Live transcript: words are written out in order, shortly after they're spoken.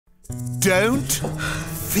Don't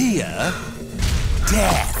fear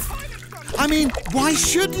death. I mean, why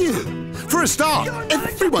should you? For a start,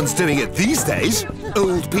 everyone's doing it these days.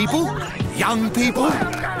 Old people, young people,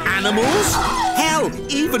 animals. Hell,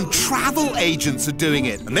 even travel agents are doing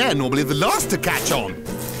it, and they're normally the last to catch on.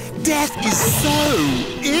 Death is so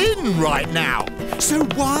in right now, so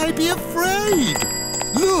why be afraid?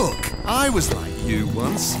 Look, I was like you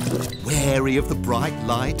once, wary of the bright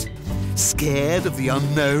light, scared of the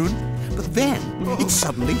unknown, but then it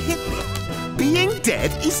suddenly hit me. Being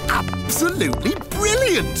dead is absolutely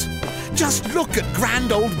brilliant. Just look at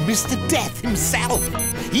grand old Mr. Death himself.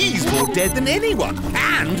 He's more dead than anyone,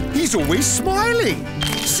 and he's always smiling.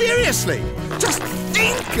 Seriously, just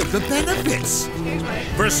think of the benefits.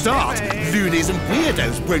 For a start, loonies and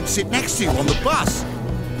weirdos won't sit next to you on the bus,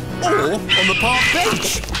 or on the park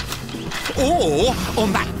bench, or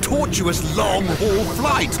on that tortuous long-haul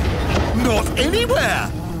flight. Not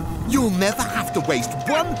anywhere. You'll never have to waste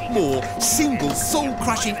one more single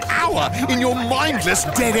soul-crushing hour in your mindless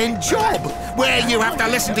dead-end job, where you have to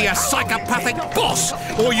listen to your psychopathic boss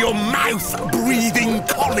or your mouth-breathing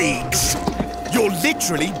colleagues. You're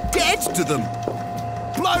literally dead to them.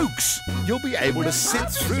 Blokes, you'll be able to sit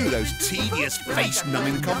through those tedious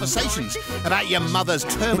face-numbing conversations about your mother's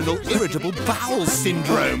terminal irritable bowel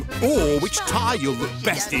syndrome, or which tie you'll look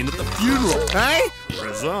best in at the funeral, eh?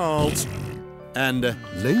 Result. And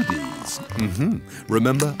ladies,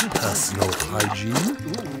 remember personal hygiene?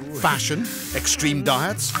 Fashion, extreme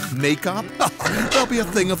diets, makeup, they'll be a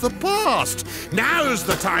thing of the past. Now's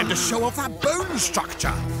the time to show off that bone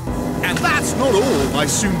structure. And that's not all, my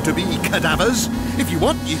soon-to-be cadavers. If you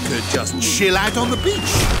want, you could just chill out on the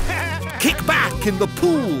beach, kick back in the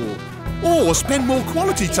pool, or spend more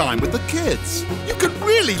quality time with the kids. You could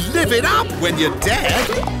really live it up when you're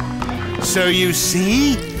dead. So you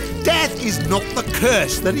see, death is not the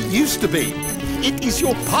curse that it used to be. It is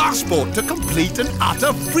your passport to complete and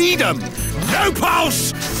utter freedom. No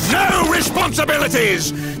pulse, no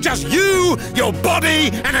responsibilities. Just you, your body,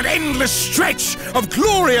 and an endless stretch of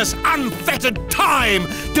glorious, unfettered time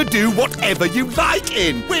to do whatever you like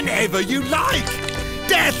in, whenever you like.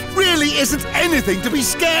 Death really isn't anything to be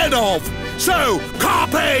scared of. So,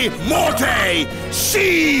 carpe morte,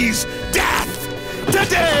 seize death.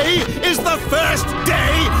 Today is the first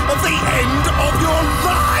day of the end of your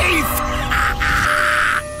life!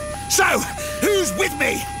 So, who's with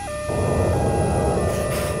me?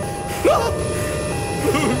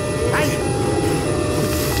 Hey!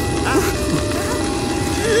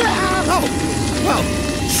 Oh, well,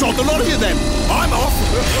 sod the lot of you then. I'm off.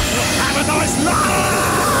 Have a nice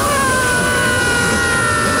life!